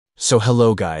So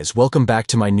hello guys, welcome back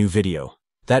to my new video.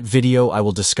 That video I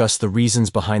will discuss the reasons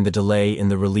behind the delay in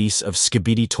the release of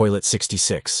Skibidi Toilet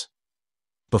 66.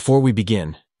 Before we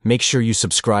begin, make sure you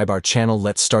subscribe our channel.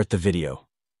 Let's start the video.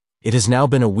 It has now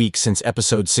been a week since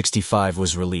episode 65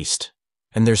 was released,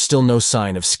 and there's still no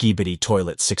sign of Skibidi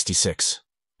Toilet 66.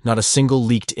 Not a single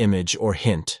leaked image or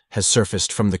hint has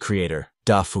surfaced from the creator,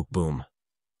 dafuqboom.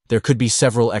 There could be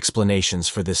several explanations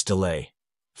for this delay.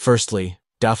 Firstly,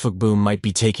 dafuqboom might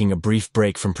be taking a brief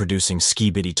break from producing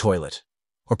Skibidi Toilet,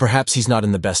 or perhaps he's not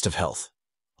in the best of health.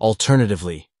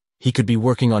 Alternatively, he could be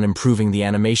working on improving the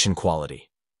animation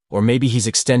quality, or maybe he's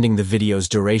extending the video's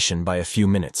duration by a few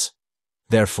minutes.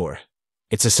 Therefore,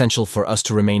 it's essential for us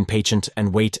to remain patient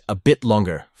and wait a bit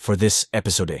longer for this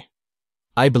episode.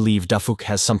 I believe Dafuq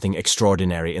has something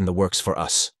extraordinary in the works for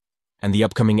us, and the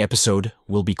upcoming episode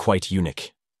will be quite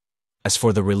unique. As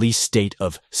for the release date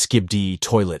of Skibidi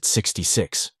Toilet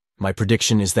 66, my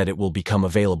prediction is that it will become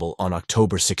available on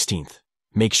October 16th.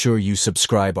 Make sure you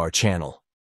subscribe our channel.